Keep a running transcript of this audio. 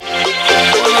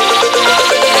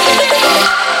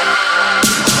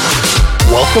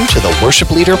Welcome to the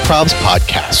Worship Leader Probs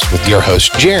podcast with your hosts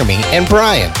Jeremy and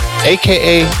Brian,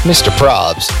 aka Mr.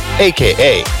 Probs,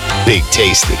 aka Big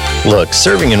Tasty. Look,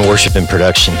 serving in worship and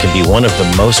production can be one of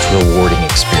the most rewarding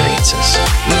experiences.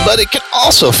 But it can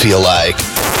also feel like...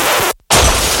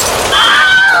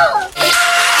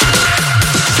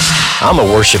 I'm a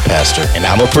worship pastor. And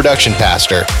I'm a production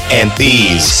pastor. And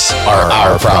these are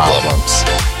our problems.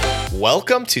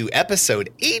 Welcome to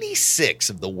episode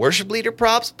 86 of the Worship Leader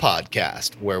Probs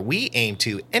podcast, where we aim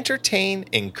to entertain,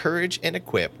 encourage, and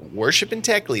equip worship and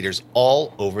tech leaders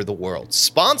all over the world.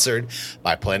 Sponsored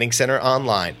by Planning Center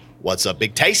Online. What's up,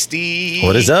 Big Tasty?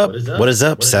 What is up? What is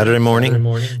up? Saturday morning,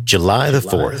 July the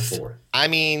 4th. I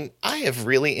mean, I have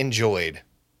really enjoyed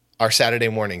our Saturday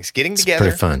mornings getting together.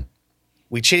 Pretty fun.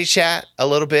 We chitty chat a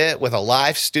little bit with a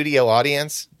live studio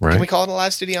audience. Right. Can we call it a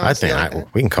live studio audience? I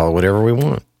think we can call it whatever we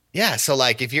want. Yeah, so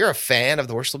like if you're a fan of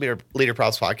the Worship Leader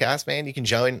Probs podcast, man, you can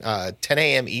join 10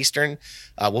 a.m. Eastern.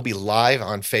 We'll be live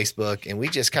on Facebook, and we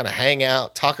just kind of hang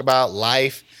out, talk about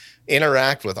life,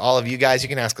 interact with all of you guys. You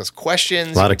can ask us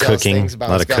questions. A lot of cooking,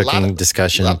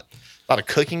 discussion. A lot of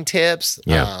cooking tips.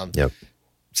 Yeah, yep.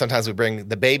 Sometimes we bring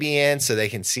the baby in so they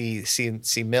can see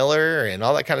Miller and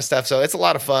all that kind of stuff. So it's a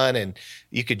lot of fun, and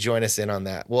you could join us in on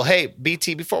that. Well, hey,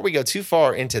 BT, before we go too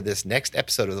far into this next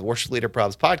episode of the Worship Leader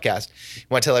Probs podcast, you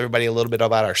want to tell everybody a little bit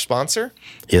about our sponsor?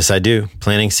 Yes, I do.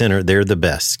 Planning Center, they're the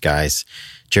best, guys.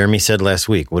 Jeremy said last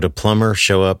week, would a plumber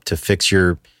show up to fix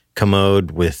your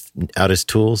commode without his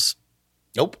tools?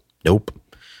 Nope.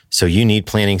 So you need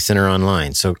Planning Center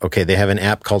Online. So, okay, they have an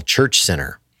app called Church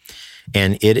Center.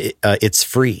 And it's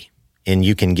free, and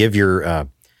you can give your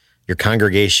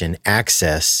congregation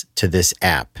access to this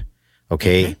app,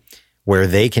 okay, where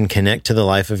they can connect to the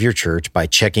life of your church by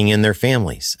checking in their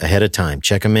families ahead of time.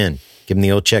 Check them in. Give them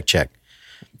the old check.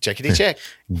 Checkity check.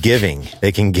 Giving.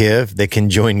 They can give. They can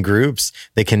join groups.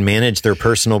 They can manage their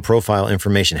personal profile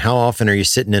information. How often are you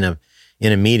sitting in a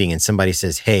meeting and somebody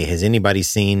says, "Hey, has anybody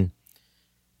seen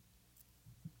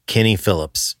Kenny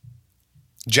Phillips?"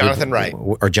 Jonathan Wright.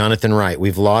 Or Jonathan Wright.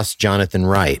 We've lost Jonathan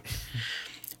Wright.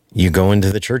 You go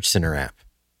into the Church Center app,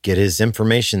 get his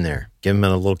information there, give him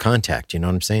a little contact. You know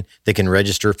what I'm saying? They can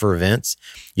register for events.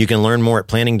 You can learn more at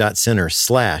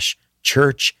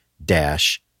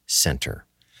planning.center/church-center.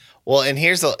 Well, and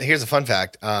here's a fun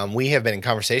fact. We have been in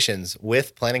conversations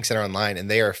with Planning Center Online, and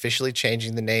they are officially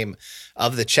changing the name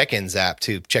of the check-ins app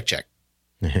to Check.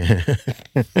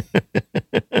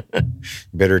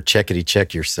 Better checkity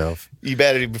check yourself. You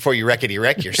better before you wreckity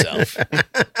wreck yourself.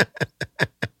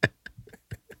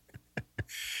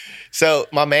 So,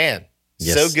 my man,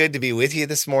 yes. So good to be with you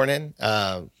this morning.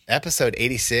 Episode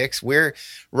 86. We are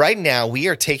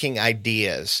taking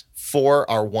ideas for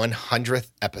our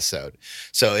 100th episode.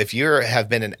 So if you have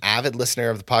been an avid listener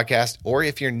of the podcast, or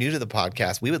if you're new to the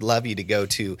podcast, we would love you to go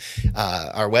to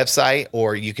our website,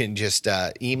 or you can just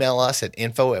email us at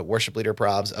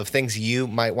info@worshipleaderprobs of things you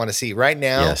might want to see. Right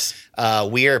now, yes.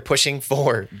 We are pushing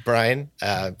for Brian,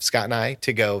 Scott, and I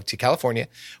to go to California,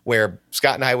 where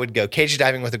Scott and I would go cage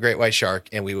diving with a great white shark,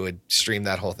 and we would stream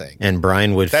that whole thing. And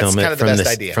Brian would film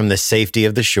it from the safety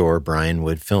of the shore. Brian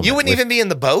would film it. You wouldn't even be in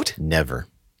the boat? Never.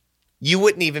 You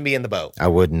wouldn't even be in the boat? I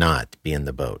would not be in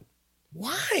the boat.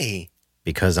 Why?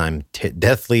 Because I'm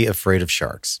deathly afraid of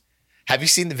sharks. Have you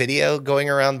seen the video going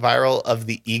around viral of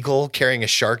the eagle carrying a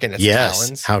shark in its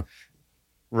talons? How?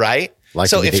 Right?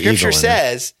 So if Scripture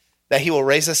says that he will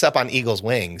raise us up on eagle's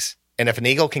wings, and if an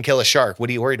eagle can kill a shark, what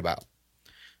are you worried about?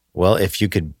 Well, if you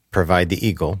could provide the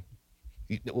eagle.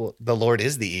 Well, the Lord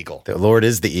is the eagle. The Lord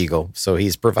is the eagle, so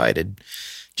he's provided.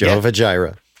 Jehovah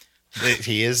Jireh.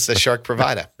 He is the shark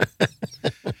provider.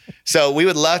 So we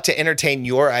would love to entertain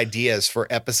your ideas for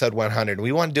episode 100.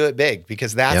 We want to do it big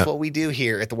because that's what we do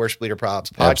here at the Worship Leader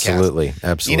Probs podcast. Absolutely.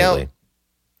 You know,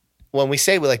 when we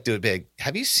say we like to do it big,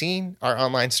 have you seen our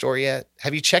online store yet?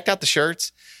 Have you checked out the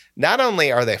shirts? Not only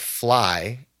are they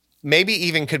fly, maybe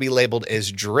even could be labeled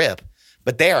as drip,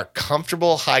 but they are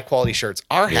comfortable, high-quality shirts.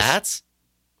 Our hats,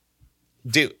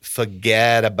 dude,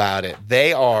 forget about it.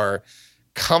 They are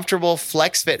comfortable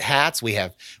flex fit hats. We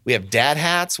have dad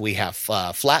hats. We have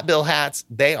flat bill hats.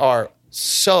 They are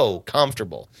so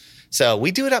comfortable. So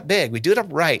we do it up big. We do it up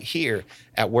right here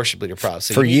at Worship Leader Probs.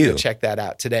 So you need to check that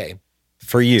out today.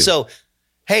 For you. So,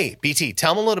 hey, BT,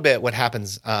 tell them a little bit what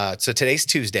happens. So today's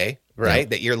Tuesday, right?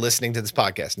 That you're listening to this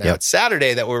podcast. Now it's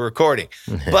Saturday that we're recording,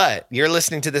 but you're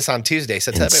listening to this on Tuesday.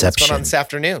 So tell me what's going on this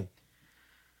afternoon.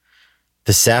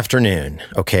 This afternoon,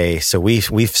 okay, so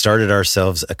we've started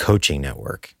ourselves a coaching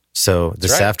network. So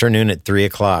this afternoon at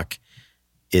 3:00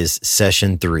 is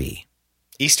session 3.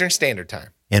 Eastern Standard Time.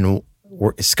 And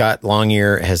Scott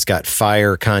Longear has got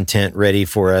fire content ready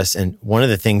for us. And one of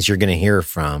the things you're going to hear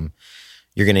from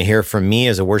me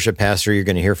as a worship pastor. You're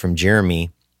going to hear from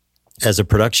Jeremy as a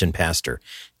production pastor.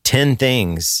 10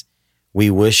 things we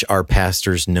wish our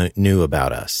pastors knew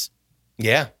about us.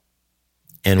 Yeah.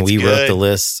 And we wrote the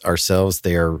lists ourselves.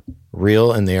 They are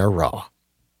real and they are raw.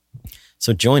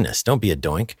 So join us. Don't be a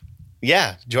doink.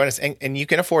 Yeah. Join us. And you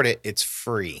can afford it. It's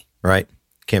free. Right.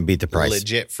 Can't beat the price.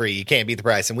 Legit free. You can't beat the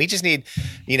price. And we just need,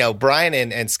 Brian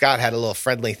and Scott had a little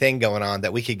friendly thing going on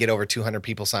that we could get over 200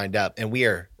 people signed up, and we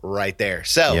are right there.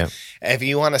 So if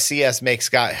you want to see us make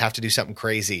Scott have to do something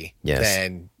crazy,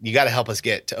 then you got to help us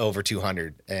get to over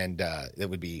 200, and it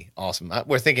would be awesome.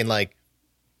 We're thinking like,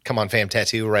 come on, fam,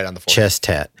 tattoo right on the forehead. Chest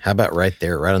tat. How about right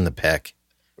there, right on the pec?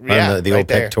 Right on the old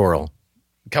pectoral.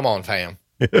 Come on, fam.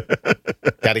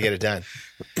 Got to get it done.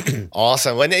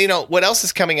 Awesome. And what else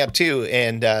is coming up too?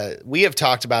 And we have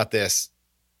talked about this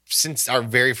since our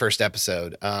very first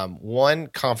episode. One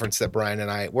conference that Brian and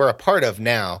I we're a part of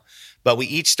now, but we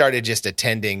each started just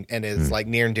attending, and is like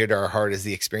near and dear to our heart, is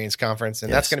the Experience Conference,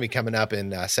 and that's going to be coming up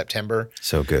in September.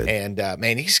 So good. And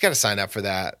man, you just got to sign up for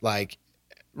that. Like,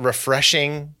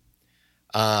 refreshing.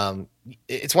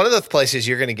 It's one of those places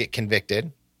you're going to get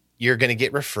convicted. You're going to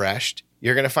get refreshed.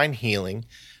 You're going to find healing.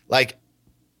 Like,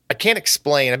 I can't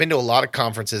explain. I've been to a lot of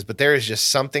conferences, but there is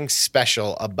just something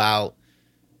special about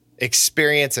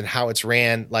Experience and how it's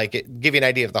ran. Like, give you an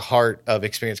idea of the heart of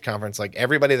Experience Conference. Like,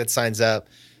 everybody that signs up,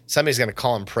 somebody's going to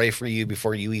call and pray for you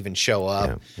before you even show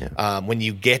up. When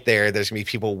you get there, there's going to be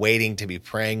people waiting to be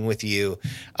praying with you.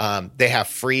 They have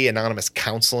free anonymous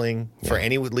counseling for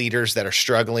any leaders that are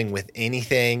struggling with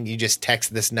anything. You just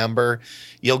text this number,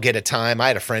 you'll get a time. I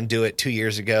had a friend do it 2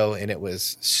 years ago, and it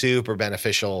was super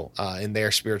beneficial in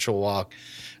their spiritual walk.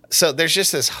 So there's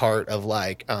just this heart of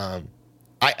like,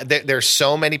 there's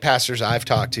so many pastors I've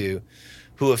talked to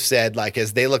who have said, like,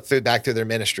 as they look back through their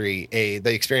ministry,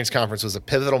 the Experience Conference was a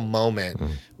pivotal moment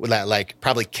that like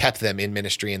probably kept them in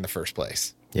ministry in the first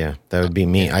place. Yeah, that would be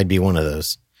me. I'd be one of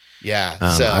those.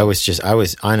 Yeah. So I was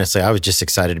just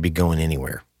excited to be going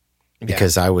anywhere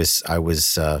because I was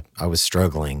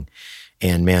struggling,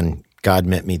 and man, God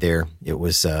met me there. It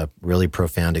was a really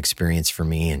profound experience for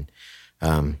me, and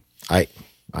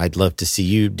I'd love to see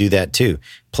you do that too.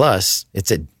 Plus,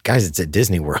 it's at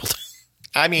Disney World.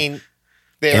 I mean.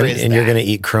 And you're going to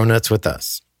eat cronuts with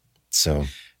us. So,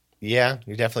 yeah,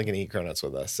 you're definitely going to eat cronuts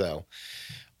with us. So,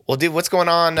 well, dude, what's going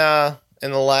on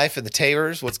in the life of the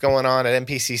Tabors? What's going on at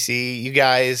MPCC? You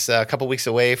guys, a couple weeks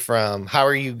away from, how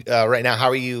are you right now? How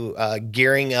are you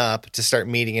gearing up to start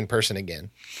meeting in person again?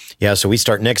 Yeah, so we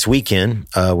start next weekend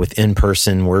with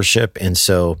in-person worship. And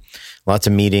so lots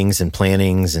of meetings and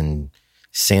plannings and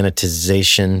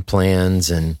sanitization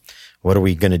plans and what are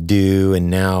we going to do?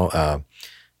 And now,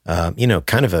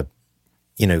 the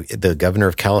governor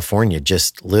of California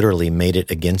just literally made it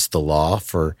against the law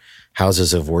for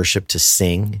houses of worship to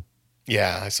sing.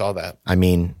 Yeah, I saw that. I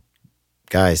mean,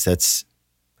 guys,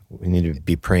 we need to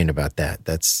be praying about that.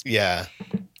 That's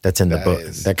in the book.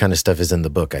 That kind of stuff is in the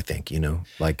book, I think, it's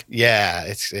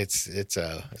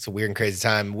a weird and crazy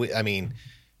time.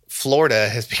 Florida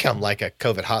has become like a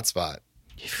COVID hotspot.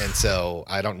 And so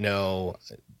I don't know.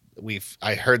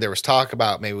 I heard there was talk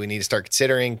about maybe we need to start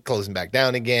considering closing back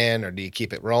down again, or do you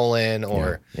keep it rolling?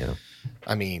 Or,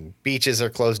 beaches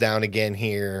are closed down again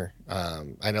here.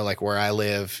 I know, like where I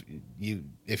live,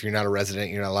 if you're not a resident,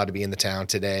 you're not allowed to be in the town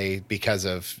today because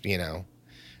of,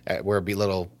 we're a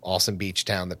little awesome beach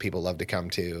town that people love to come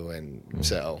to. And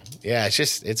so,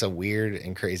 it's a weird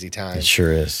and crazy time. It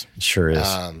sure is.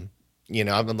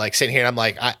 I've been like sitting here and I'm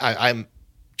like, I'm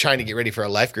trying to get ready for a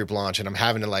life group launch, and I'm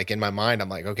having to, like, in my mind, I'm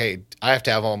like, okay, I have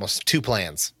to have almost two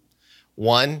plans.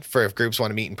 One for if groups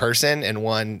want to meet in person, and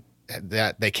one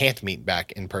that they can't meet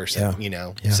back in person,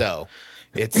 So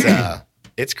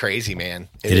it's crazy, man.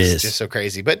 It is just so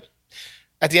crazy. But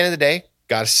at the end of the day,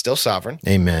 God is still sovereign.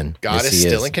 Amen. God is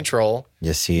still in control.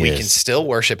 Yes, he is. We can still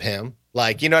worship him.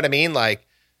 Like, you know what I mean? Like,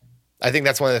 I think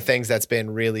that's one of the things that's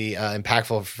been really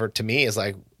impactful to me is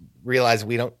like realize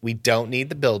we don't need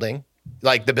the building.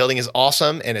 Like, the building is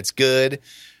awesome and it's good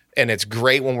and it's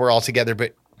great when we're all together,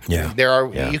 but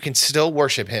you can still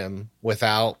worship him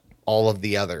without all of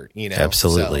the other,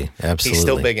 Absolutely. So absolutely. He's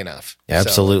still big enough.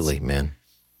 Absolutely, man.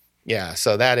 Yeah.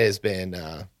 So that has been,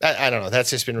 I don't know. That's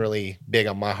just been really big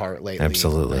on my heart lately.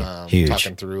 Absolutely. Huge.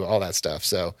 Talking through all that stuff.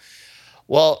 So,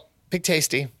 well, Big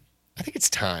Tasty, I think it's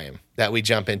time that we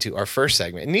jump into our first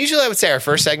segment. And usually I would say our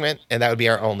first segment, and that would be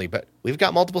our only, but we've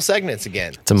got multiple segments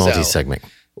again. It's a multi-segment.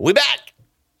 We back.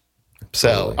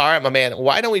 Absolutely. So, all right, my man,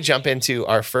 why don't we jump into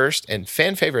our first and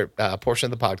fan favorite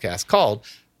portion of the podcast called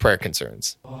prayer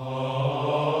concerns.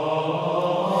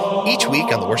 Each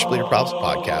week on the Worship Leader Problems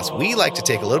podcast, we like to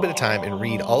take a little bit of time and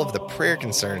read all of the prayer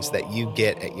concerns that you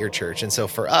get at your church. And so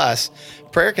for us,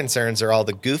 prayer concerns are all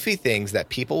the goofy things that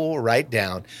people will write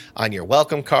down on your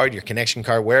welcome card, your connection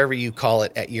card, wherever you call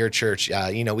it at your church.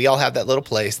 We all have that little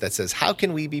place that says, how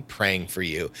can we be praying for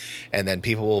you? And then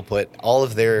people will put all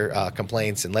of their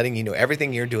complaints and letting you know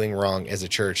everything you're doing wrong as a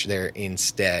church there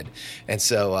instead. And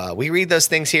so we read those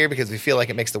things here because we feel like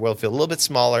it makes the world feel a little bit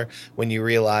smaller when you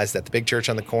realize that the big church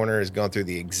on the corner is going through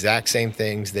the exact same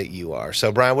things that you are. So,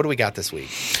 Brian, what do we got this week?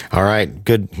 All right.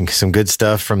 Some good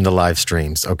stuff from the live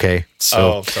streams. Okay.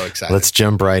 So excited. Let's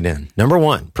jump right in. Number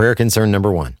one, prayer concern number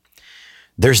one.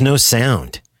 There's no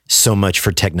sound. So much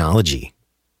for technology.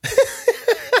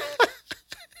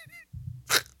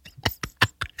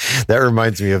 That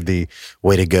reminds me of the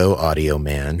way to go, audio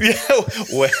man.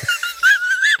 Yeah.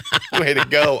 Way to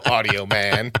go, audio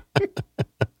man.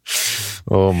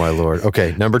 Oh, my Lord.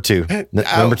 Okay, number two.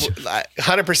 Number two.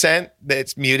 100%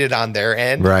 it's muted on their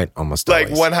end. Right, almost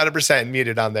always. Like 100%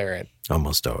 muted on their end.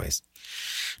 Almost always.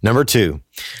 Number two,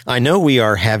 I know we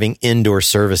are having indoor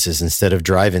services instead of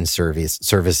drive-in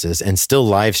services and still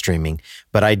live streaming,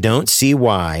 but I don't see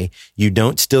why you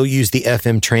don't still use the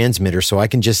FM transmitter so I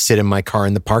can just sit in my car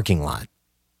in the parking lot.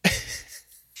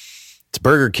 It's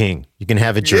Burger King. You can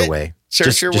have it your way.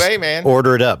 Church your way, man.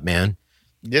 Order it up, man.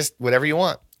 Just whatever you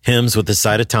want. Hymns with the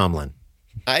side of Tomlin.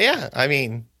 Yeah. I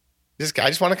mean, I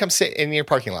just want to come sit in your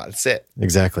parking lot. That's it.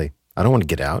 Exactly. I don't want to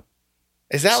get out.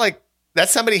 Is that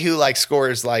that's somebody who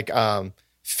scores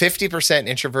 50%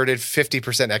 introverted, 50%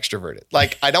 extroverted.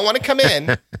 Like, I don't want to come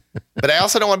in, but I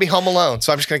also don't want to be home alone.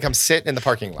 So I'm just going to come sit in the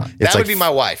parking lot. That would be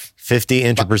my wife. 50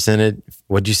 introverted.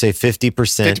 What'd you say?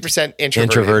 50%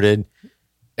 introverted.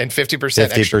 And 50%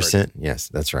 extroverted. Yes,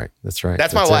 that's right. That's right.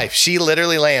 That's my wife. She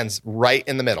literally lands right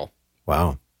in the middle.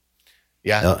 Wow.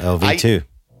 Yeah. LV too.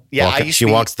 Yeah. She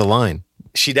walks the line.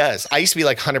 She does. I used to be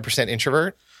 100%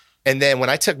 introvert. And then when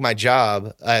I took my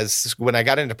job when I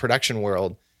got into production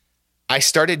world, I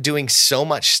started doing so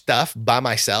much stuff by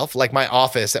myself. Like my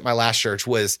office at my last church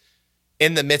was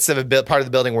in the midst of a part of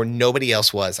the building where nobody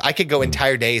else was. I could go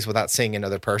entire days without seeing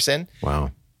another person. Wow.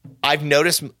 I've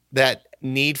noticed that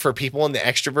need for people in the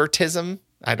extrovertism.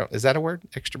 Is that a word?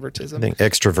 Extrovertism? I think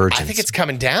extrovergence. I think it's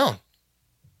coming down.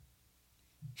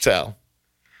 So.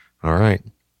 All right.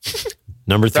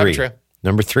 Number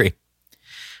three.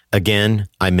 Again,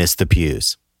 I miss the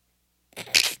pews.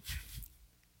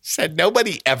 Said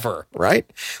nobody ever. Right?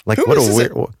 What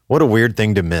a weird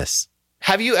thing to miss.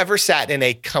 Have you ever sat in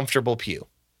a comfortable pew?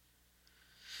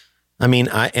 I mean,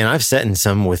 I've sat in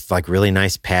some with really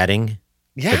nice padding.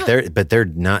 Yeah. But they're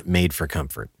not made for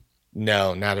comfort.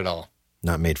 No, not at all.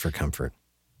 Not made for comfort.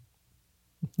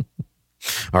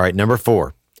 All right, number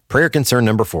 4. Prayer concern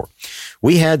number 4.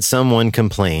 We had someone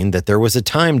complain that there was a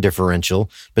time differential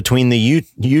between the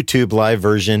YouTube live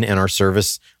version and our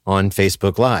service on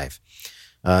Facebook Live.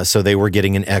 So they were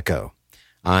getting an echo.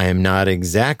 I am not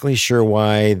exactly sure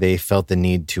why they felt the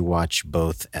need to watch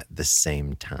both at the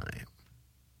same time.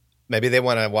 Maybe they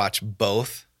want to watch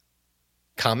both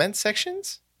comment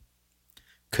sections?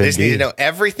 Could they just be. need to know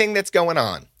everything that's going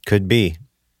on. Could be.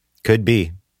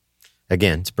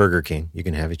 Again, it's Burger King. You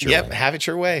can have it your way. Yep, have it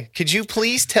your way. Could you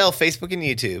please tell Facebook and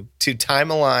YouTube to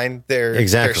time align their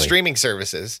streaming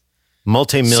services?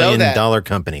 Multi-million-dollar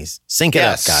companies. Sync it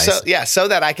up, guys. So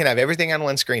that I can have everything on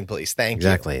one screen, please. Thank you.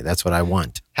 Exactly. That's what I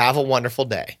want. Have a wonderful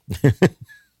day.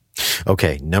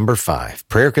 Okay, number 5.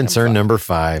 Prayer concern number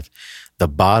 5. The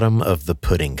bottom of the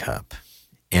pudding cup.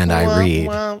 And I read...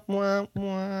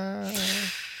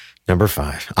 Number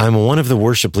 5, I'm one of the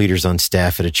worship leaders on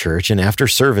staff at a church, and after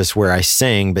service where I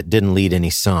sang but didn't lead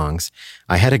any songs,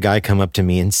 I had a guy come up to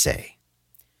me and say,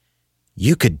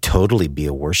 "You could totally be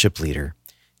a worship leader.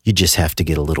 You just have to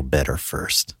get a little better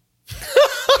first."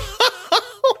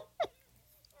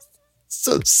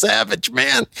 So savage,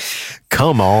 man.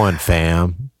 Come on,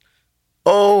 fam.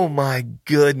 Oh, my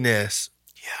goodness.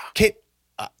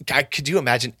 Yeah. Could you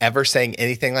imagine ever saying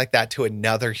anything like that to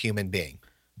another human being?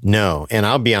 No, and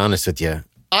I'll be honest with you.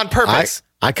 On purpose.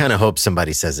 I kind of hope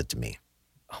somebody says it to me.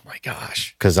 Oh my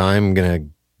gosh. Because I'm going to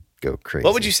go crazy.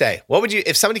 What would you say?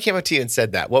 If somebody came up to you and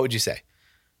said that, what would you say?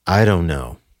 I don't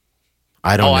know.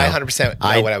 I don't know. I 100%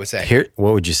 know what I would say.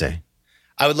 What would you say?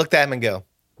 I would look at him and go,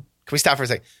 can we stop for a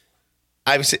second?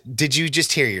 I would say, did you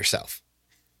just hear yourself?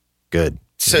 Good.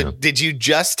 So did you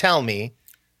just tell me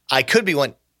I could be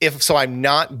one so I'm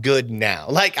not good now?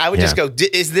 I would just go,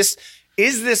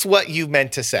 is this what you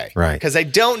meant to say? Right. Because I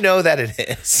don't know that it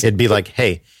is. It'd be like,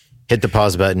 hey, hit the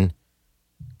pause button,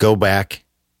 go back,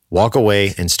 walk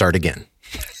away, and start again.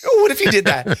 what if you did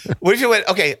that? What if you went,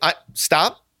 okay,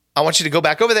 stop. I want you to go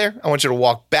back over there. I want you to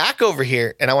walk back over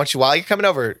here. And I want you, while you're coming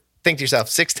over, think to yourself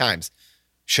 6 times,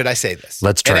 should I say this?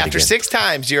 Let's try and it after again. 6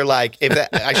 times, you're like,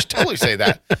 I should totally say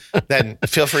that. Then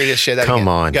feel free to share that again. Come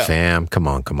on, Go. fam. Come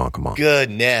on.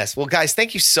 Goodness. Well, guys,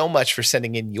 thank you so much for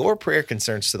sending in your prayer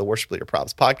concerns to the Worship Leader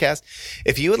Problems podcast.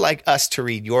 If you would like us to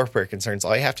read your prayer concerns,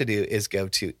 all you have to do is go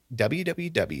to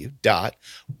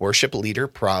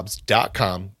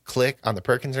www.worshipleaderprobs.com. Click on the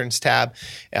prayer concerns tab.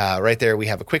 Right there, we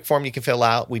have a quick form you can fill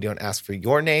out. We don't ask for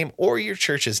your name or your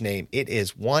church's name. It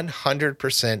is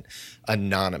 100%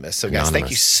 anonymous. So, guys, thank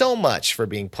you so much for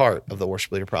being part of the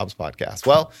Worship Leader Problems podcast.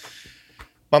 Well,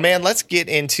 my man, let's get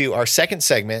into our second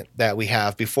segment that we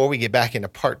have before we get back into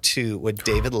part 2 with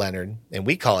David Leonard, and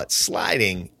we call it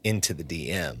Sliding into the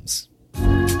DMs.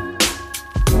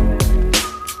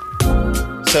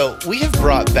 So we have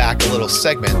brought back a little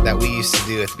segment that we used to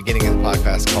do at the beginning of the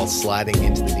podcast called Sliding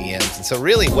into the DMs. And so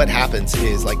really what happens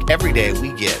is, like, every day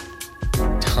we get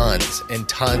tons and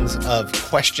tons of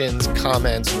questions,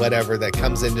 comments, whatever that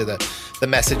comes into the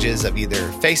messages of either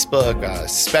Facebook,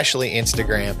 especially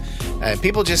Instagram. And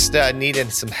people just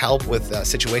needed some help with a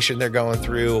situation they're going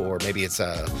through, or maybe it's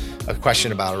a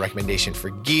question about a recommendation for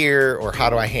gear, or how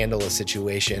do I handle a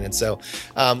situation. And so,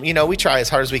 we try as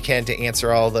hard as we can to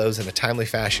answer all those in a timely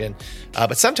fashion.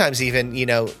 But sometimes even,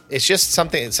 it's just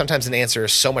sometimes an answer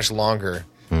is so much longer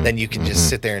then you can just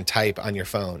sit there and type on your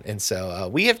phone. And so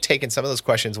we have taken some of those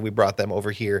questions and we brought them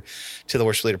over here to the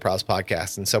Worship Leader Problems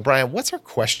podcast. And so, Brian, what's our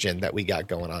question that we got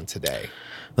going on today?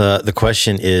 The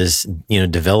question is,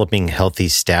 developing healthy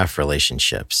staff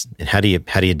relationships, and how do you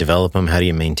develop them? How do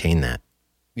you maintain that?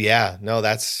 Yeah, no,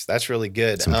 that's really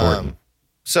good. It's important.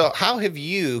 So how have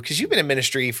you, because you've been in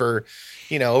ministry for,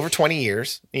 over 20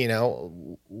 years,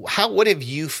 what have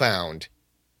you found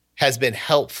has been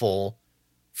helpful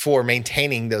for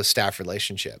maintaining those staff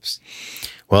relationships?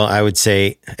 Well, I would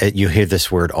say you hear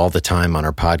this word all the time on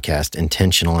our podcast,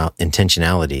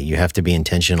 intentionality. You have to be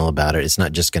intentional about it. It's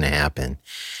not just going to happen.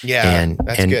 Yeah,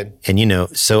 that's good.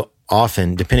 And, so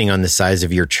often, depending on the size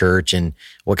of your church and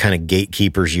what kind of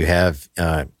gatekeepers you have,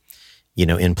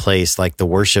 in place, like the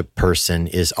worship person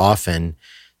is often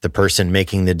the person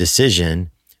making the decision.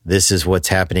 This is what's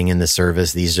happening in the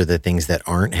service. These are the things that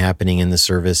aren't happening in the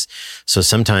service. So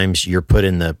sometimes you're put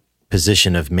in the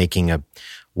position of making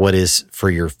what is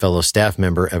for your fellow staff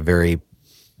member a very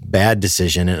bad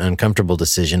decision, an uncomfortable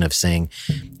decision of saying,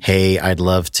 hey, I'd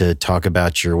love to talk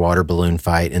about your water balloon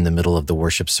fight in the middle of the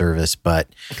worship service, but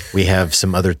we have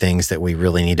some other things that we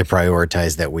really need to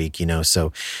prioritize that week,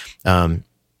 So, I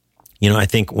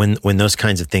think when those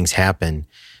kinds of things happen,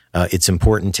 it's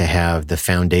important to have the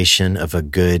foundation of a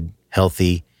good,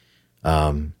 healthy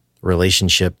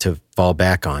relationship to fall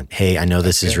back on. Hey, I know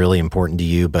this is really important to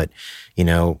you, but,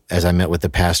 as I met with the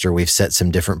pastor, we've set some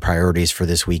different priorities for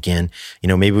this weekend.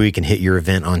 Maybe we can hit your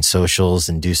event on socials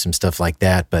and do some stuff like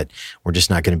that, but we're just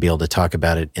not going to be able to talk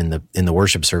about it in the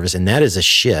worship service. And that is a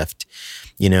shift,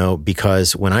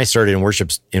 because when I started in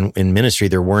worship in ministry,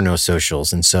 there were no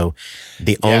socials. And so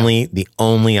the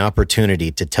only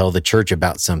opportunity to tell the church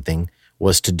about something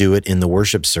was to do it in the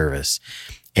worship service.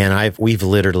 And I've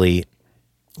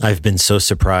been so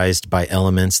surprised by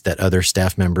elements that other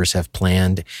staff members have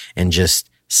planned and just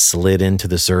slid into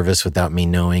the service without me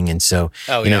knowing. And so,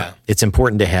 it's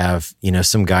important to have,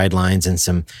 some guidelines and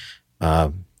some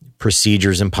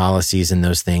procedures and policies and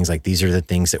those things. Like, these are the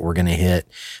things that we're going to hit.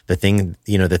 The thing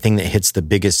that hits the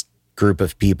biggest group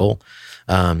of people.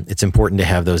 It's important to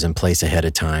have those in place ahead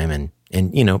of time and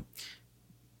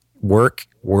work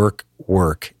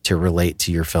to relate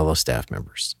to your fellow staff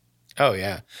members. Oh,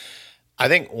 yeah. I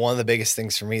think one of the biggest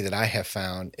things for me that I have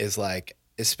found is, like,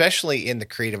 especially in the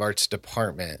creative arts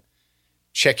department,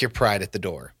 check your pride at the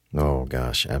door. Oh,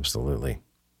 gosh, absolutely.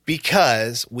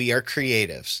 Because we are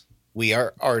creatives. We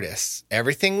are artists.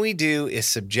 Everything we do is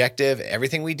subjective.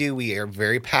 Everything we do, we are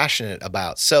very passionate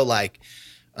about. So, like,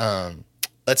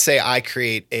 let's say I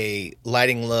create a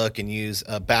lighting look and use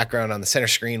a background on the center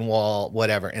screen wall,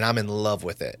 whatever, and I'm in love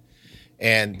with it.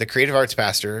 And the creative arts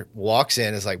pastor walks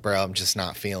in, is like, bro, I'm just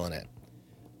not feeling it.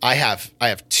 I have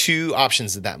 2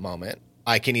 options at that moment.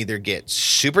 I can either get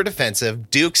super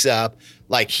defensive, dukes up,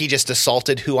 like he just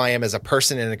assaulted who I am as a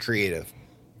person and a creative.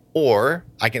 Or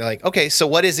I can, like, okay, so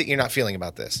what is it you're not feeling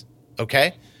about this?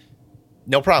 Okay,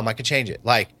 no problem. I can change it.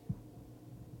 Like,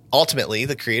 ultimately,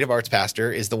 the creative arts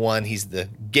pastor is the one, he's the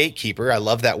gatekeeper. I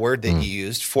love that word that you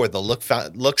used for the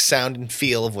look, sound, and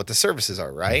feel of what the services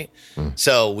are, right?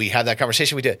 So we have that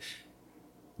conversation. We do it.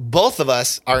 Both of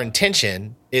us, our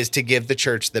intention is to give the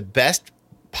church the best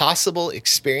possible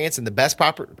experience and the best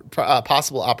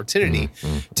possible opportunity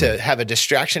to have a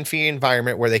distraction-free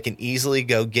environment where they can easily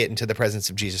go get into the presence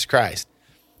of Jesus Christ.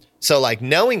 So like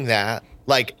knowing that,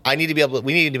 like we need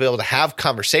to be able to have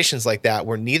conversations like that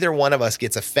where neither one of us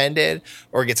gets offended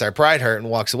or gets our pride hurt and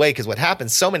walks away. Because what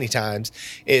happens so many times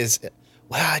is,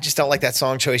 well, I just don't like that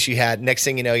song choice you had. Next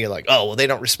thing you know, you're like, oh, well, they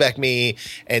don't respect me.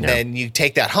 And then you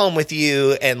take that home with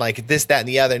you and like this, that, and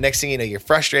the other. Next thing you know, you're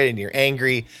frustrated and you're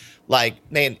angry. Like,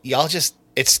 man,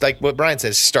 it's like what Brian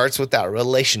says, starts with that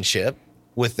relationship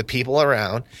with the people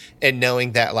around and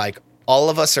knowing that like all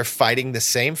of us are fighting the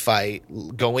same fight,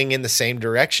 going in the same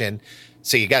direction.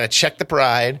 So you got to check the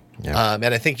pride. Yeah.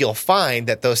 And I think you'll find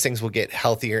that those things will get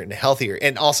healthier and healthier.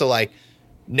 And also like,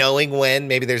 knowing when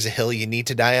maybe there's a hill you need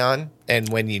to die on and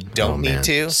when you don't need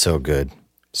to. So good.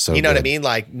 So you know what I mean?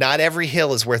 Like not every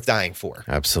hill is worth dying for.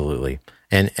 Absolutely.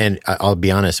 And I'll be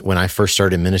honest, when I first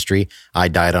started ministry, I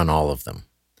died on all of them.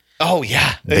 Oh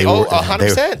yeah. They were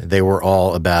 100%. They were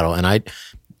all a battle. And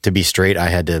to be straight, I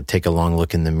had to take a long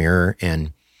look in the mirror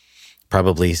and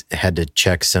probably had to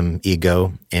check some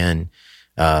ego and,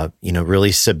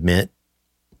 really submit.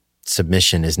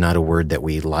 Submission is not a word that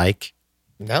we like.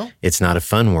 No, it's not a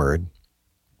fun word,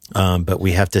 but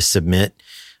we have to submit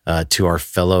to our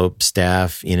fellow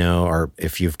staff. Or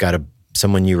if you've got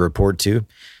someone you report to,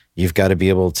 you've got to be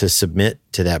able to submit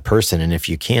to that person. And if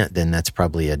you can't, then that's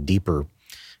probably a deeper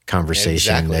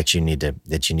conversation that you need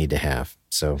to have.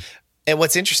 So, and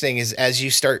what's interesting is as you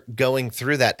start going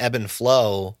through that ebb and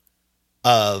flow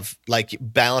of like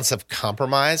balance of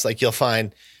compromise, like you'll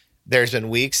find there's been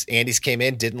weeks Andy's came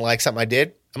in, didn't like something I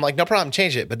did. I'm like, no problem,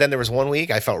 change it. But then there was one week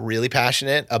I felt really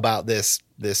passionate about this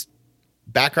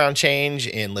background change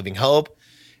in Living Hope.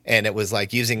 And it was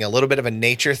like using a little bit of a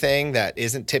nature thing that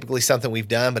isn't typically something we've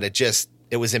done, but it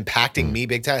was impacting me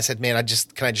big time. I said, man,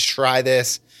 can I just try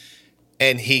this?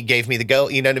 And he gave me the go.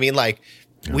 You know what I mean? Like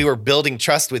we were building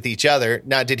trust with each other.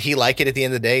 Now, did he like it at the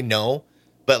end of the day? No.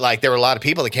 But like there were a lot of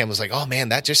people that came and was like, oh man,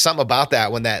 that's just something about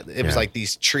that when it was like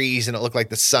these trees and it looked like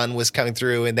the sun was coming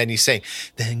through. And then you sing,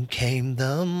 then came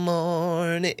the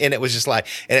morning. And it was just like,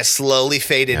 and it slowly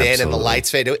faded in and the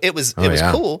lights faded. It was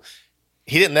cool.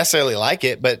 He didn't necessarily like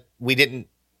it, but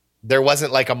there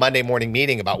wasn't like a Monday morning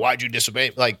meeting about why'd you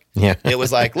disobey? Like it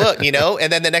was like, look,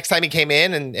 and then the next time he came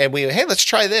in and we, hey, let's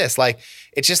try this. Like,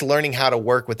 it's just learning how to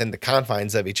work within the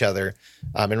confines of each other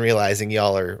and realizing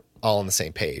y'all are all on the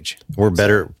same page. We're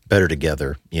better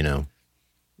together,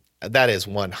 That is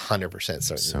 100%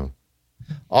 certain. So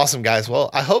awesome, guys.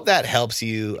 Well, I hope that helps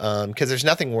you because there's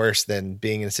nothing worse than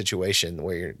being in a situation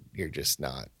where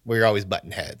you're always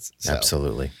butting heads. So.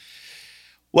 Absolutely.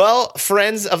 Well,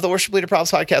 friends of the Worship Leader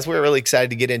Problems podcast, we're really excited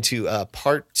to get into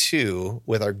part 2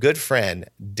 with our good friend,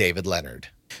 David Leonard.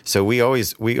 So we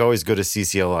always go to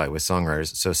CCLI with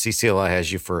songwriters. So CCLI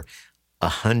has you for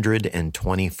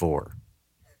 124.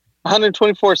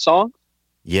 124 songs?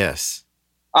 Yes.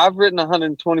 I've written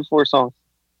 124 songs.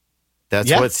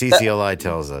 That's what CCLI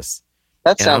tells us.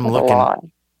 That sounds like a lot.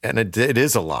 And it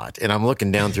is a lot. And I'm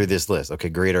looking down through this list. Okay,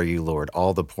 great are you, Lord.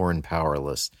 All the poor and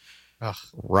powerless. Ugh.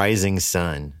 Rising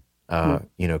sun.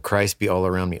 Christ be all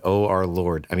around me. Oh, our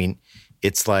Lord. I mean,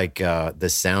 it's like the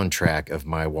soundtrack of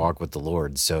my walk with the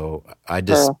Lord. So I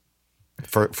just,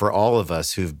 for all of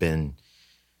us who've been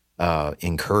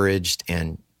encouraged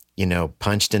and,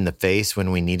 punched in the face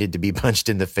when we needed to be punched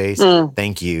in the face.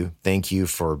 Thank you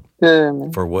for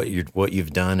what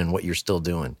you've done and what you're still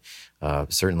doing.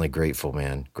 Certainly grateful,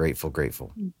 man.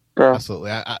 Grateful.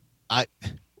 Absolutely. I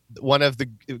one of the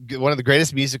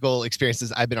greatest musical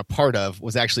experiences I've been a part of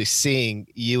was actually seeing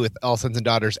you with All Sons and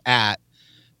Daughters at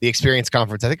the Experience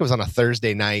Conference. I think it was on a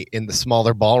Thursday night in the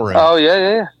smaller ballroom. Oh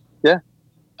yeah.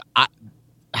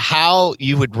 How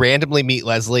you would randomly meet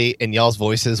Leslie and y'all's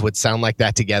voices would sound like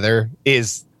that together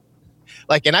is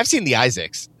like, and I've seen the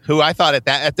Isaacs, who I thought at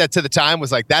that to the time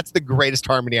was like, that's the greatest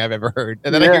harmony I've ever heard.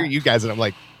 And then I hear you guys and I'm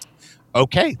like,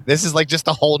 okay, this is like just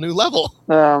a whole new level.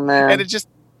 Oh man. And it just,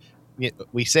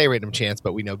 we say random chance,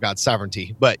 but we know God's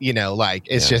sovereignty, but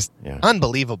it's just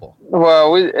unbelievable.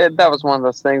 Well, that was one of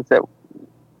those things that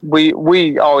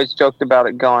we always joked about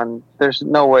it going, there's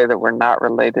no way that we're not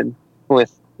related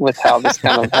with how this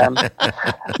kind of happened.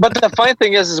 But the funny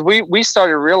thing is we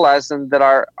started realizing that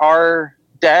our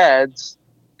dads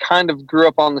kind of grew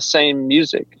up on the same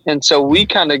music. And so we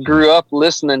kind of grew up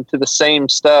listening to the same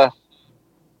stuff.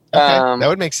 Okay, that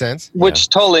would make sense. Which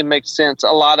totally makes sense.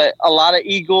 A lot of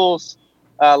Eagles,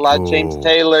 a lot of James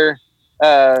Taylor,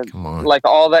 like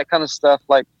all that kind of stuff.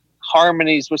 Like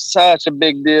harmonies was such a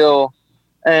big deal.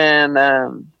 And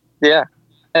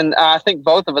and I think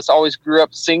both of us always grew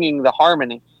up singing the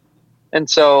harmony. And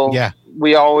so Yeah.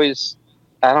 we always,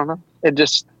 I don't know. It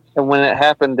just, when it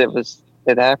happened,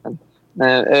 it happened.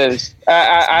 And it was,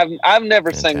 I've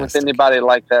never sang with Fantastic. anybody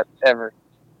like that ever.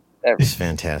 It's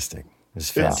fantastic. It's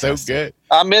It's fantastic. so good.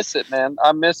 I miss it, man.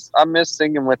 I miss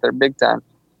singing with her big time.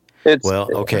 It's Well,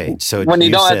 okay. So when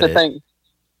you don't have said to it. think.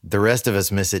 The rest of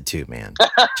us miss it too, man.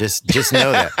 just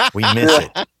know that we miss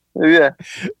it. Yeah.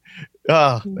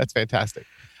 Oh, that's fantastic.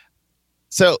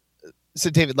 So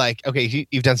David, like, okay,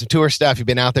 you've done some tour stuff. You've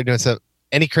been out there doing some.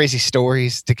 Any crazy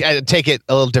stories to take it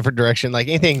a little different direction? Like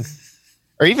anything,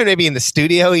 or even maybe in the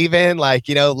studio, even like,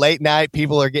 late night,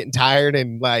 people are getting tired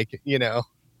and like,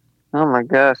 Oh my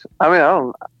gosh. I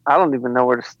mean, I don't even know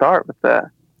where to start with that.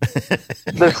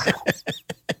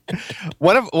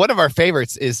 One of our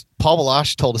favorites is Paul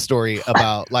Balash told a story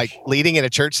about like leading in a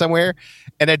church somewhere,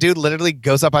 and a dude literally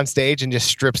goes up on stage and just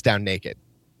strips down naked.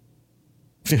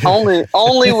 only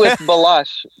with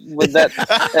Balash would that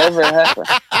ever happen.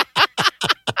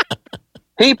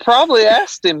 He probably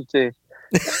asked him to.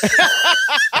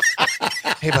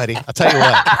 Hey, buddy, I'll tell you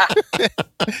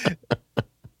what.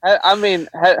 I mean,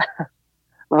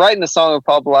 writing a song with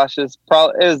Paul Balash is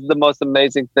the most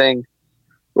amazing thing.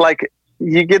 Like,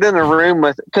 you get in a room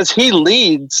with, because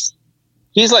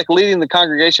he's like leading the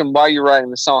congregation while you're writing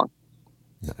the song,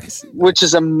 Nice. which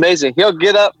is amazing. He'll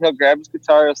get up, he'll grab his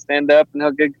guitar, he'll stand up, and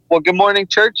he'll go, well, good morning,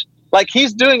 church. Like,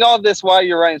 he's doing all this while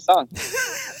you're writing songs.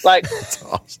 Like, That's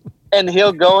awesome. and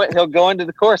he'll go into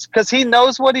the chorus because he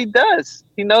knows what he does.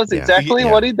 He knows Yeah. exactly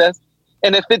Yeah. what he does.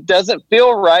 And if it doesn't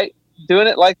feel right doing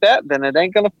it like that, then it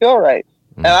ain't going to feel right.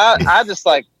 And I just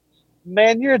like,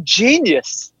 man, you're a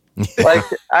genius. Like,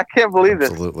 I can't believe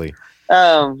it. Absolutely.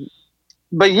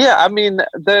 But yeah, I mean,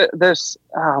 there's,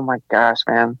 oh my gosh,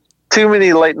 man, too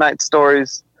many late night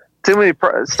stories, too many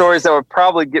stories that would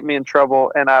probably get me in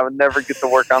trouble, and I would never get to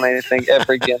work on anything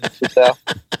ever again. So.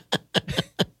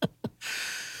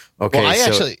 Okay, Well, I so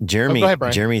actually- Jeremy, go ahead,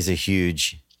 Brian. Jeremy's a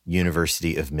huge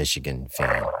University of Michigan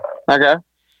fan, Okay.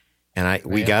 and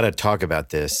we Man. got to talk about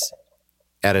this.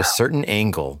 At a certain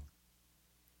angle,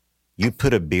 you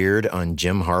put a beard on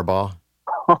Jim Harbaugh,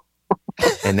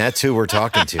 and that's who we're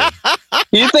talking to,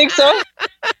 You think so?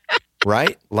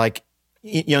 right? Like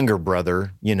younger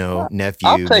brother, nephew,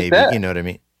 I'll take maybe. that. You know what I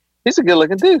mean? He's a good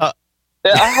looking dude.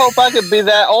 Yeah, I hope I could be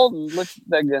that old and look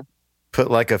that good. Put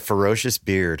like a ferocious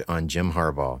beard on Jim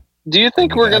Harbaugh. Do you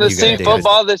think You we're got- going to you see got David.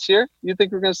 football this year? You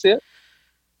think we're going to see it?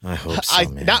 I hope so, I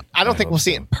man. don't think hope we'll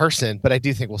see it so. in person, but I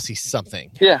do think we'll see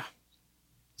something. Yeah.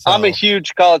 So, I'm a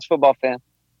huge college football fan.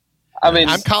 I mean,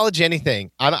 I'm college anything.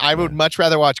 I would much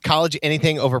rather watch college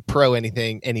anything over pro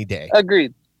anything any day.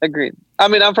 agreed. I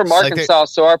mean, I'm from Like Arkansas,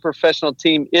 so our professional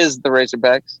team is the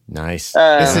Razorbacks. Nice.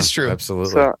 This Uh, is true.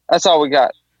 Absolutely. So that's all we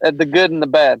got. The good and the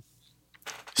bad.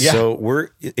 Yeah. So we're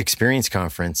Experience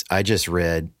Conference. I just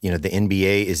read, the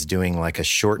NBA is doing like a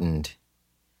shortened.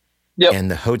 Yep. And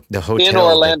the hotel In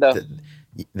Orlando.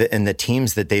 and the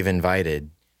teams that they've invited,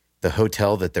 the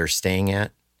hotel that they're staying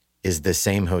at is the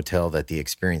same hotel that the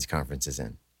Experience Conference is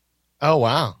in. Oh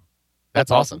wow, that's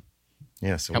awesome.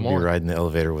 Yeah, so Come we'll on. be riding the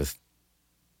elevator with,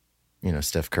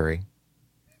 Steph Curry.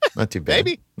 Not too bad.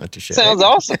 Maybe. Not too shabby. Sounds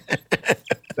awesome.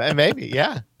 Maybe,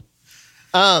 yeah.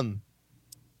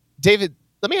 David,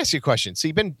 let me ask you a question. So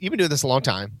you've been doing this a long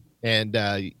time, and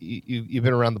you've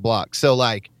been around the block. So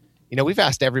like, we've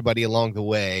asked everybody along the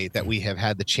way that we have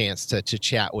had the chance to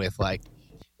chat with, like,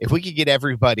 if we could get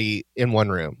everybody in one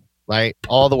room, right?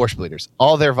 All the worship leaders,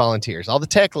 all their volunteers, all the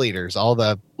tech leaders, all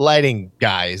the lighting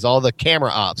guys, all the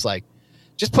camera ops, like,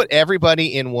 just put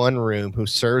everybody in one room who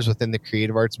serves within the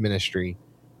creative arts ministry.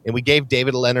 And we gave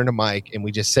David Leonard a mic, and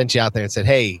we just sent you out there and said,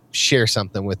 "Hey, share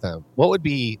something with them." What would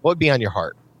be on your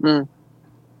heart?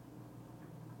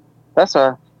 That's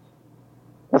a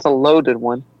loaded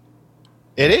one.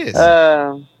 It is.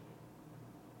 I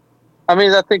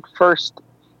mean, I think first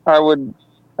I would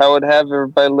have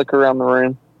everybody look around the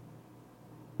room,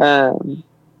 and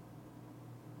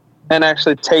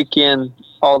actually take in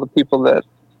all the people that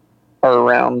are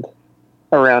around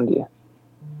you,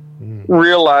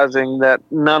 realizing that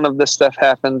none of this stuff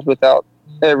happened without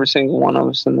every single one of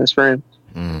us in this room,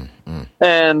 and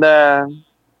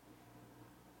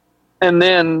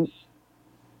then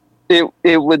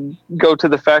it would go to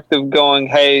the fact of going,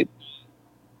 hey,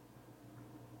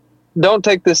 don't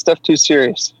take this stuff too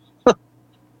serious.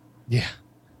 Yeah.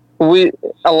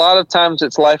 A lot of times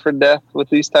it's life or death with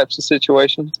these types of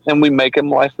situations, and we make them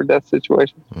life or death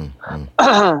situations. And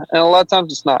a lot of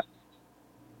times it's not.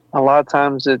 A lot of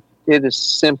times it is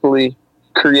simply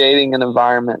creating an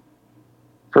environment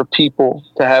for people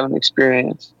to have an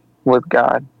experience with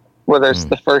God, whether it's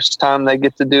the first time they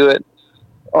get to do it,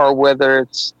 or whether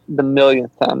it's the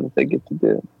millionth time that they get to do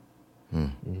it.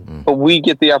 But we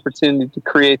get the opportunity to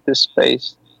create this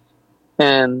space.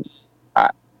 And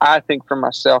I think for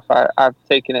myself, I've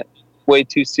taken it way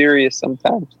too serious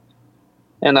sometimes.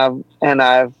 And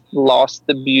I've lost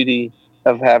the beauty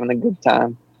of having a good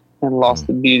time and lost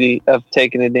the beauty of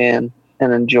taking it in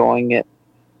and enjoying it.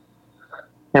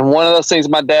 And one of those things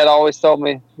my dad always told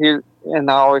me,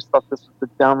 and I always thought this was the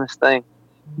dumbest thing,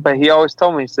 but he always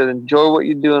told me, he said, enjoy what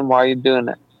you're doing while you're doing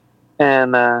it.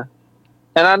 And I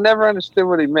never understood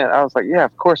what he meant. I was like, yeah,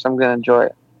 of course I'm going to enjoy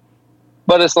it.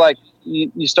 But it's like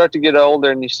you start to get older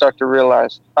and you start to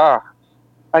realize, I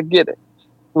get it.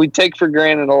 We take for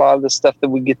granted a lot of the stuff that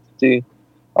we get to do,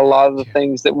 a lot of the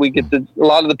things that we get to, a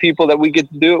lot of the people that we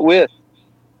get to do it with.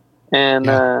 And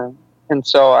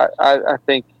so I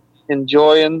think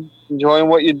enjoying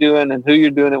what you're doing and who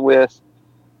you're doing it with,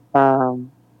 and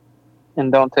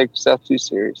don't take yourself too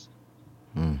serious.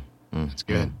 That's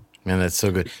good. Man, that's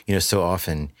so good. So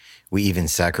often we even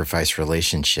sacrifice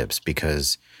relationships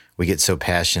because we get so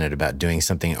passionate about doing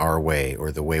something our way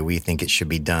or the way we think it should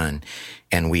be done.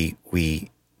 And we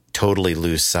totally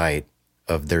lose sight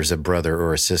of there's a brother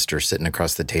or a sister sitting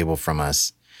across the table from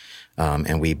us.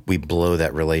 And we blow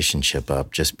that relationship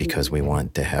up just because we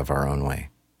want to have our own way.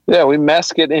 Yeah, we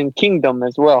mask it in kingdom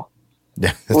as well.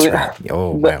 That's right.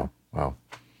 Oh, wow.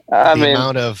 The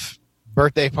amount of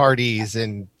birthday parties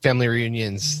and family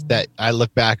reunions that I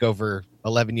look back over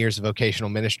 11 years of vocational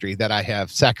ministry that I have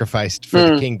sacrificed for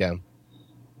the kingdom.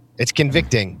 It's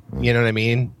convicting. You know what I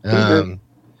mean? And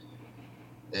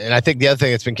I think the other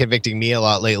thing that's been convicting me a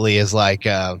lot lately is like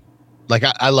I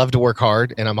love to work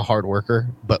hard and I'm a hard worker,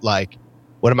 but like,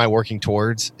 what am I working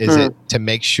towards? Is it to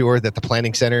make sure that the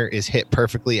planning center is hit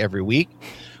perfectly every week?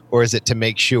 Or is it to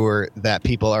make sure that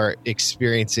people are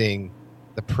experiencing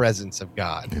the presence of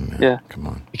God? Amen. Yeah. Come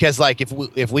on. Because like if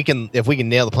we can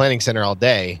nail the planning center all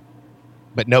day,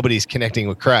 but nobody's connecting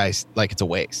with Christ, like it's a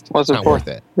waste. It's not worth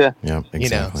it. Yeah. Yeah.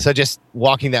 Exactly. So just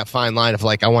walking that fine line of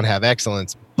like, I want to have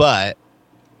excellence, but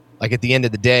like at the end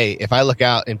of the day, if I look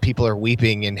out and people are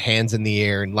weeping and hands in the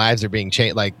air and lives are being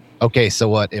changed, like, okay, so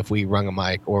what if we rung a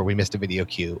mic or we missed a video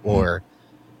cue or,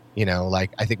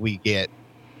 like I think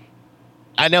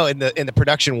I know in the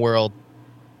production world,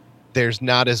 there's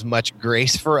not as much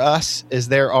grace for us as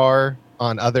there are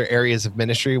on other areas of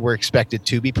ministry. We're expected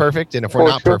to be perfect. And if we're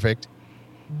not perfect,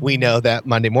 we know that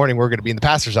Monday morning we're going to be in the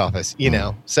pastor's office,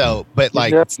 So, but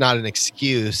like, it's not an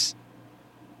excuse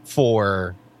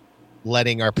for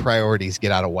letting our priorities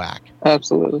get out of whack.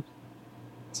 Absolutely.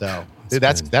 So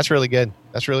that's really good.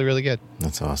 That's really, really good.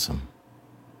 That's awesome.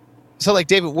 So like,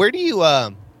 David, where do you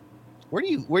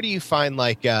find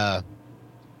like, because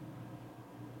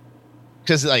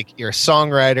like you're a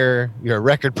songwriter, you're a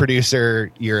record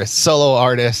producer, you're a solo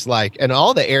artist, like, and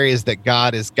all the areas that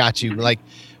God has got you, like,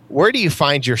 where do you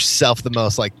find yourself the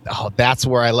most? Like, oh, that's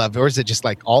where I love, or is it just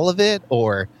like all of it,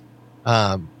 or?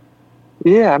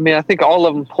 Yeah, I mean, I think all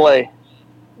of them play,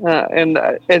 and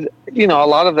a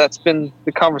lot of that's been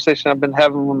the conversation I've been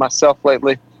having with myself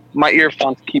lately. My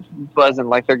earphones keep buzzing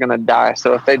like they're gonna die,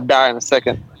 so if they die in a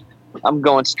second, I'm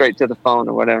going straight to the phone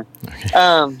or whatever.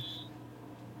 Okay.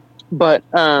 But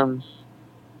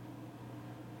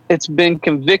it's been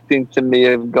convicting to me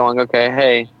of going, okay,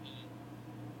 hey,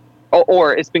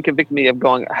 or it's been convicting me of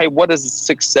going, hey, what does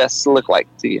success look like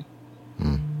to you?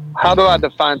 How do I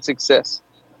define success?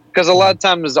 Because a lot of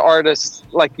times as artists,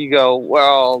 like you go,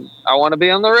 well, I want to be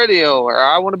on the radio, or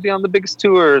I want to be on the biggest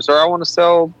tours, or I want to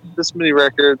sell this many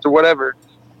records, or whatever.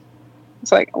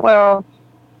 It's like, well,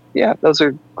 yeah, those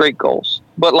are great goals.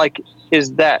 But like,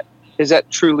 is that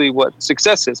truly what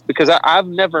success is? Because I've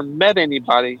never met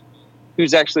anybody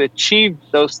who's actually achieved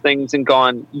those things and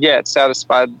gone, yeah, it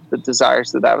satisfied the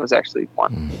desires that I was actually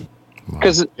wanting.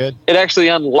 Because it actually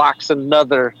unlocks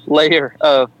another layer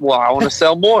of, well, I want to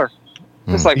sell more.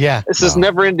 It's like, this is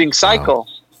never-ending cycle.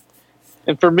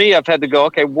 And for me, I've had to go,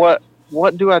 okay, what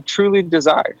do I truly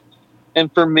desire?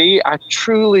 And for me, I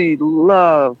truly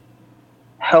love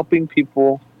helping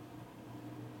people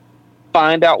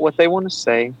find out what they want to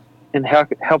say and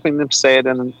helping them say it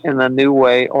in a new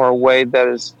way, or a way that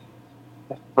is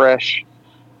fresh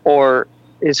or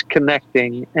is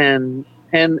connecting, and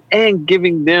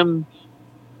giving them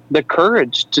the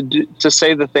courage to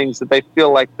say the things that they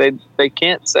feel like they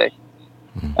can't say.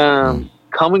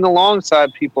 Coming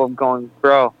alongside people and going,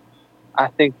 bro, I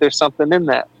think there's something in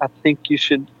that. I think you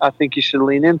should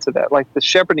lean into that. Like the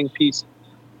shepherding piece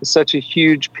is such a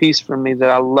huge piece for me that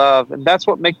I love. And that's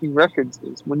what making records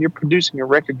is. When you're producing a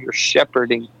record, you're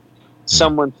shepherding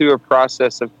someone through a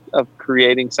process of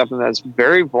creating something that's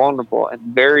very vulnerable and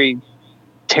very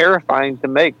terrifying to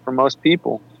make for most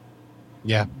people.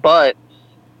 Yeah. But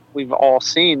we've all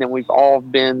seen, and we've all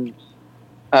been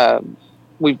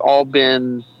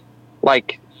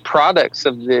like products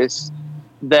of this,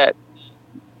 that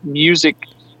music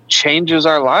changes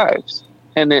our lives,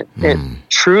 and it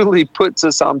truly puts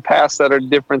us on paths that are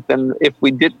different than if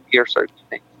we didn't hear certain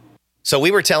things. So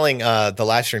we were telling the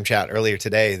live stream chat earlier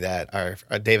today that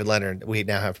our David Leonard, we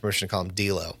now have permission to call him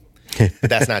D-Lo. But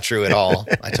that's not true at all.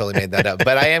 I totally made that up.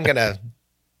 But I am going to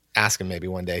ask him maybe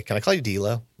one day. Can I call you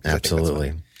D-Lo?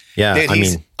 Absolutely. Yeah. Dude, I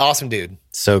he's mean, awesome dude.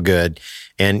 so good.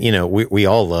 And, you know, we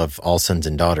all love All Sons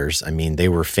and Daughters. I mean, they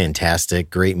were fantastic,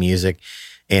 great music.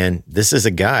 And this is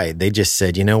a guy, they just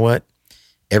said, you know what?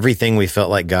 Everything we felt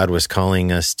like God was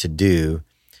calling us to do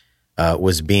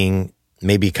was being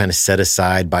maybe kind of set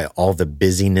aside by all the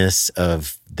busyness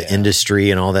of the industry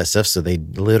and all that stuff. So they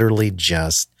literally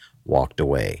just walked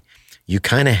away. You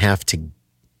kind of have to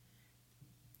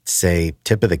say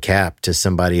tip of the cap to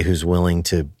somebody who's willing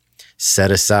to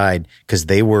set aside, because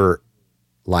they were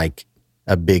like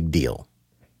a big deal.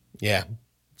 Yeah.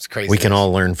 It's crazy. We can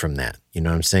all learn from that. You know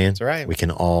what I'm saying? That's right. We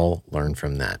can all learn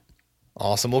from that.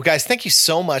 Awesome. Well, guys, thank you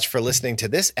so much for listening to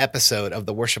this episode of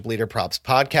the Worship Leader Props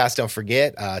podcast. Don't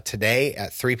forget, today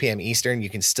at 3 p.m. Eastern, you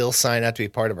can still sign up to be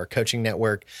part of our coaching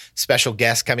network. Special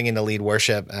guests coming in to lead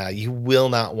worship. You will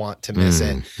not want to miss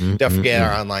it. Don't forget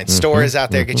our online store is out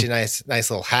there. Get you a nice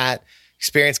little hat.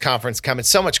 Experience conference coming.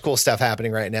 So much cool stuff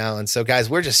happening right now. And so, guys,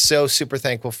 we're just so super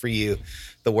thankful for you,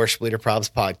 the Worship Leader Props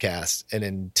podcast. And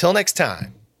until next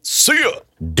time, see ya.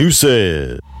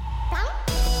 Deuces.